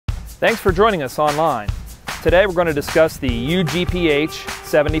Thanks for joining us online. Today we're going to discuss the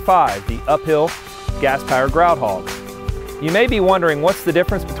UGPH75, the uphill gas-powered grout hog. You may be wondering what's the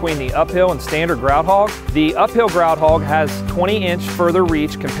difference between the uphill and standard grout hog. The uphill grout hog has 20-inch further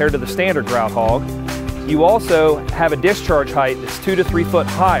reach compared to the standard grout hog. You also have a discharge height that's 2 to 3 foot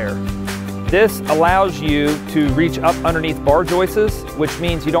higher. This allows you to reach up underneath bar joists, which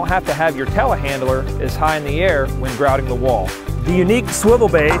means you don't have to have your telehandler as high in the air when grouting the wall. The unique swivel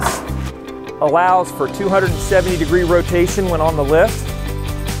base allows for 270-degree rotation when on the lift.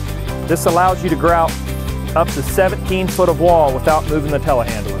 This allows you to grout up to 17 foot of wall without moving the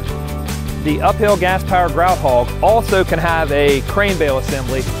telehandler. The uphill gas-powered grout hog also can have a crane bale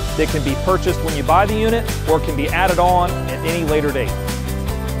assembly that can be purchased when you buy the unit or can be added on at any later date.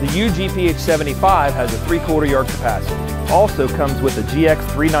 The UGPH75 has a 3/4 yard capacity. Also comes with a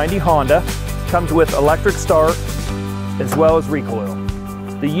GX390 Honda, comes with electric start as well as recoil.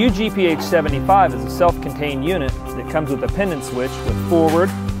 The UGPH75 is a self-contained unit that comes with a pendant switch with forward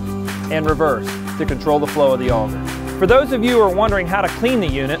and reverse to control the flow of the auger. For those of you who are wondering how to clean the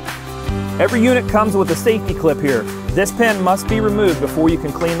unit, every unit comes with a safety clip here. This pin must be removed before you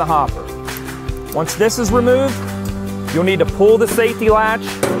can clean the hopper. Once this is removed, you'll need to pull the safety latch,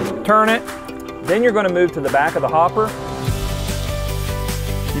 turn it, then you're going to move to the back of the hopper.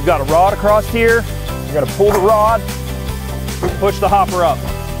 You've got a rod across here, you're going to pull the rod, push the hopper up.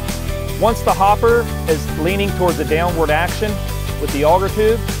 Once the hopper is leaning towards a downward action with the auger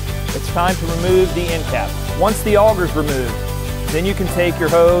tube, it's time to remove the end cap. Once the auger is removed, then you can take your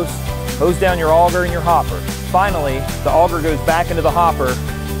hose down your auger and your hopper. Finally, the auger goes back into the hopper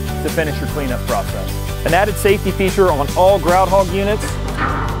to finish your cleanup process. An added safety feature on all grout hog units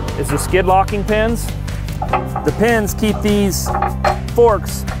is the skid locking pins. The pins keep these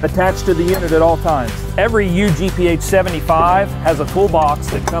forks attached to the unit at all times. Every UGPH75 has a toolbox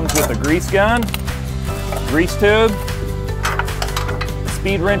that comes with a grease gun, grease tube,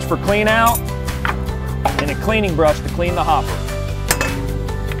 speed wrench for clean out, and a cleaning brush to clean the hopper.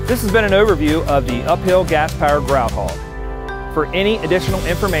 This has been an overview of the uphill gas-powered grout hog. For any additional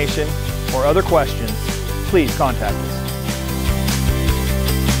information or other questions, please contact us.